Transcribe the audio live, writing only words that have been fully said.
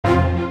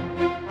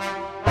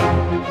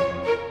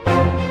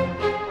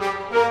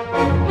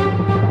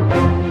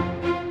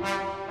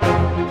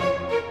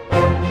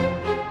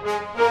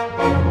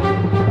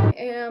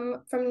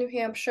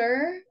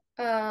Hampshire.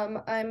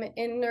 I'm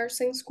in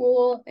nursing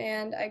school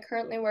and I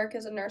currently work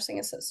as a nursing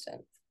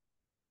assistant.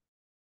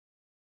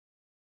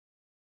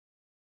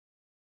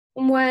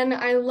 When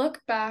I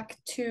look back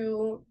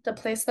to the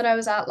place that I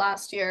was at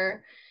last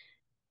year,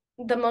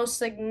 the most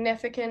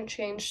significant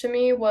change to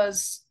me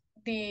was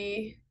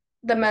the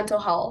the mental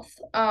health.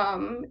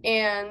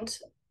 And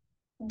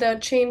the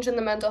change in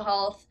the mental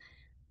health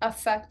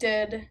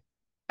affected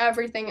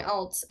everything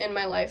else in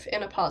my life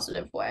in a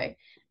positive way.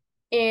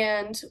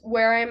 And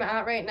where I'm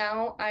at right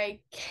now, I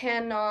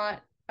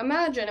cannot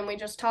imagine, and we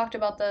just talked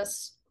about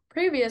this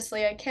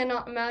previously, I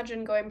cannot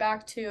imagine going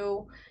back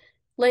to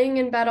laying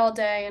in bed all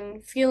day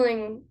and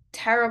feeling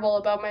terrible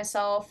about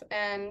myself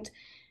and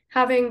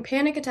having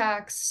panic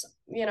attacks,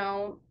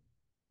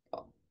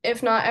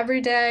 if not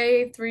every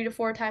day, 3 to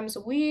 4 times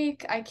a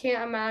week. I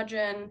can't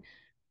imagine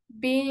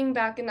being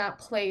back in that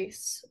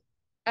place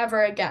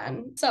ever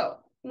again. So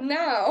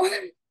now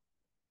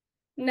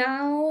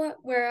Now,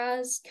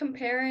 whereas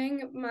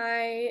comparing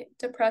my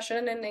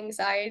depression and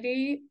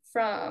anxiety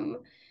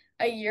from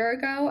a year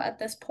ago at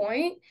this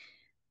point,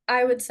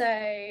 I would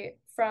say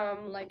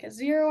from like a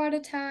 0 out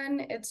of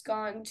 10, it's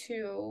gone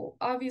to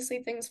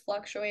obviously things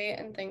fluctuate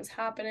and things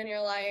happen in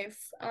your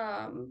life.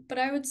 But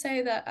I would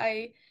say that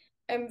I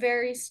am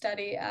very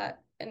steady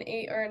at an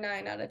 8 or a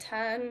 9 out of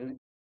 10.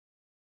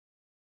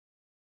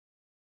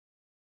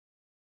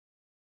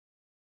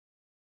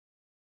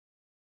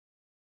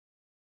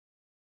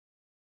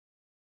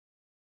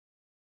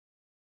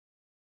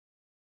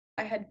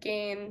 I had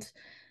gained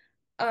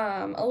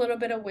a little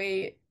bit of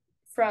weight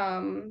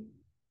from,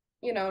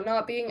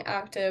 not being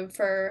active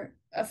for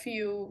a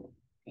few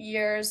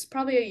years,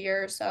 probably a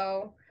year or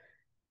so.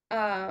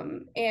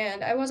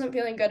 And I wasn't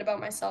feeling good about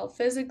myself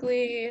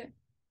physically.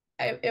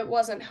 It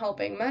wasn't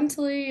helping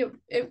mentally.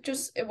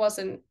 It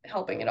wasn't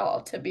helping at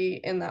all to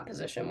be in that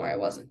position where I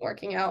wasn't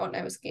working out and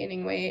I was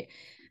gaining weight.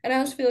 And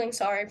I was feeling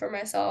sorry for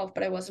myself,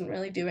 but I wasn't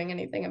really doing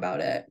anything about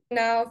it.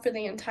 Now, for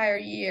the entire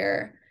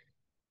year,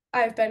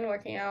 I've been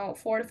working out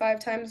 4 to 5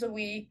 times a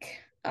week,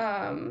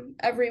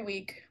 every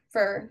week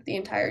for the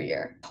entire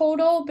year.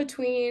 Total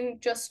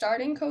between just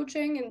starting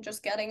coaching and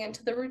just getting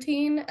into the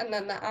routine, and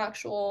then the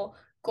actual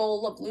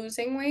goal of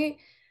losing weight,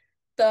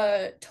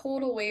 the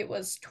total weight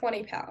was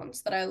 20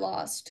 pounds that I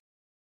lost.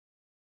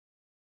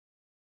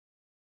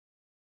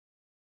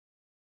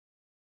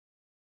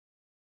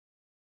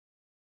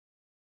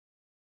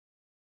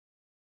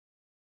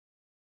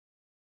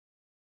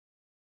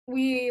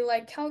 We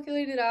like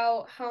calculated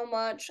out how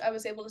much I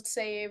was able to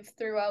save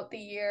throughout the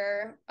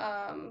year,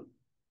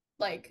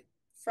 like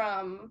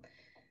from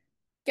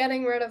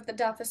getting rid of the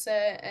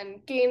deficit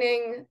and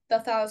gaining the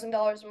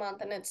 $1,000 a month,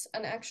 and it's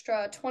an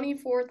extra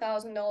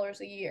 $24,000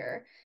 a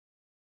year.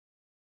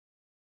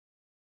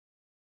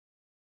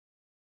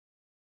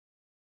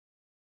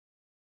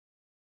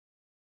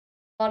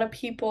 A lot of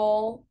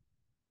people,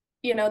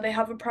 they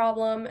have a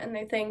problem and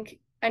they think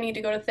I need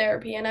to go to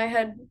therapy. And I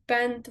had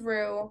been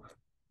through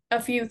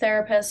a few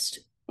therapists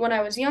when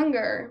I was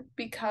younger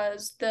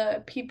because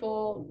the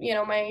people,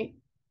 my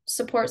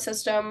support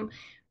system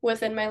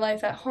within my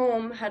life at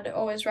home had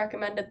always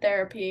recommended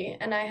therapy.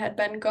 And I had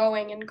been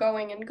going and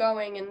going and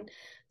going and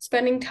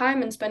spending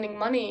time and spending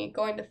money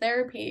going to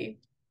therapy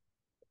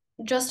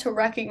just to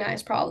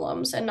recognize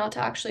problems and not to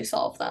actually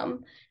solve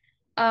them.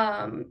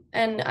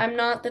 And I'm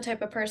not the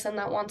type of person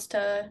that wants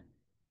to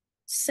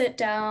sit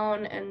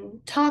down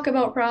and talk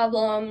about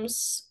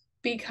problems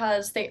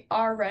because they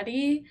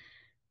already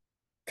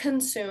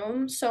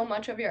consume so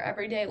much of your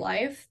everyday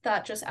life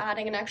that just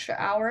adding an extra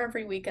hour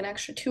every week, an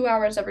extra 2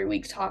 hours every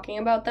week talking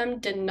about them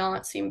did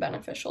not seem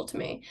beneficial to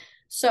me.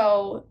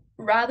 So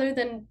rather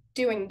than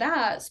doing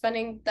that,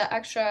 spending the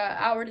extra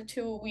hour to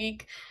two a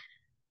week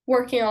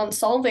working on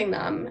solving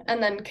them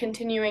and then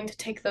continuing to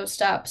take those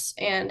steps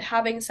and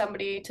having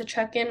somebody to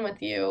check in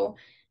with you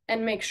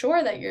and make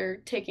sure that you're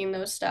taking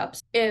those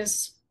steps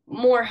is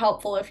more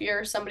helpful if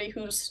you're somebody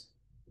who's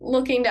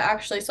looking to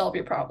actually solve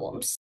your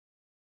problems.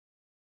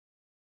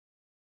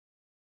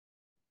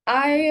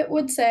 I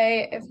would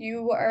say if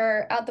you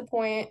are at the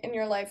point in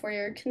your life where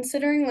you're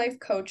considering life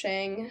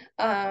coaching,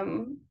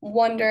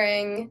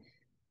 wondering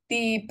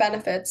the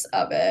benefits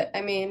of it.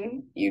 I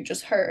mean, you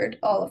just heard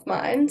all of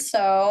mine,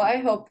 so I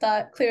hope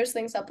that clears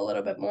things up a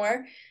little bit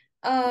more.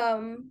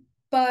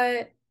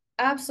 But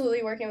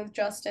absolutely working with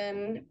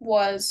Justin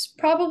was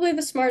probably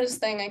the smartest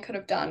thing I could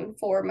have done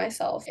for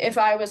myself. If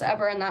I was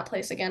ever in that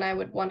place again, I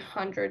would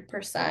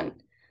 100%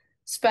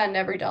 spend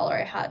every dollar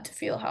I had to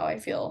feel how I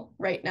feel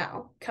right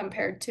now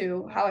compared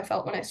to how I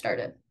felt when I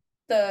started.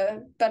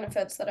 The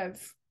benefits that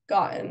I've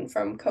gotten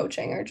from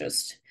coaching are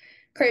just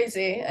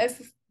crazy.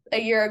 If a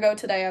year ago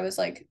today I was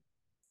like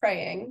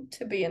praying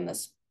to be in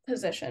this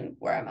position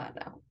where I'm at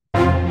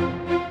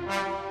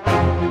now.